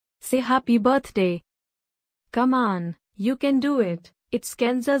say happy birthday. Come on, you can do it. It's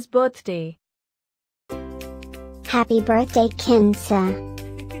Kenza's birthday. Happy birthday, Kenza.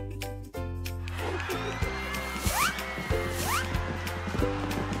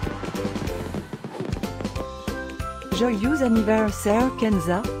 Joyeux anniversaire,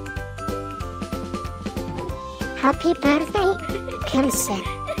 Kenza. Happy birthday, Kenza.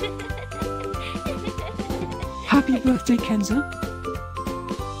 Happy birthday, Kenza.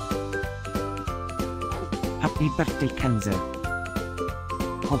 Happy birthday, Kenza.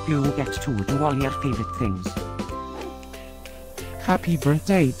 Hope you get to do all your favorite things. Happy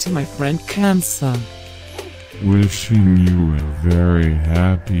birthday to my friend Kenza. Wishing you a very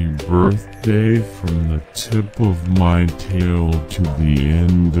happy birthday from the tip of my tail to the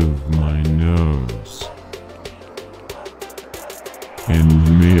end of my nose.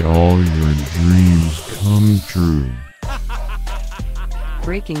 And may all your dreams come true.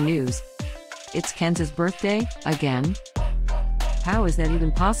 Breaking news. It's Kenza's birthday, again? How is that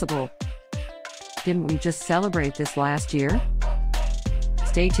even possible? Didn't we just celebrate this last year?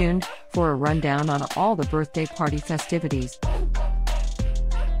 Stay tuned for a rundown on all the birthday party festivities.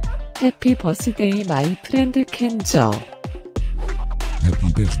 Happy birthday, my friend Kenza.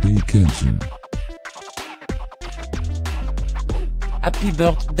 Happy birthday, Kenza. Happy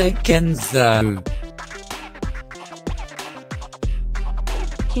birthday, Kenza.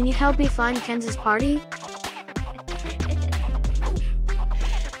 Can you help me find Kenza's party?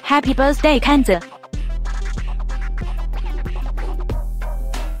 Happy birthday, Kenza.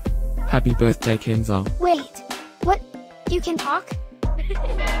 Happy birthday, Kenza. Wait, what? You can talk?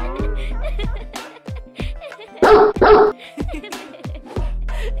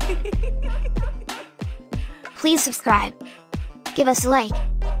 Please subscribe, give us a like,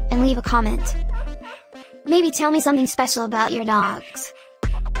 and leave a comment. Maybe tell me something special about your dogs.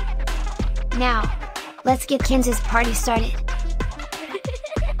 Now, let's get Kenza's party started.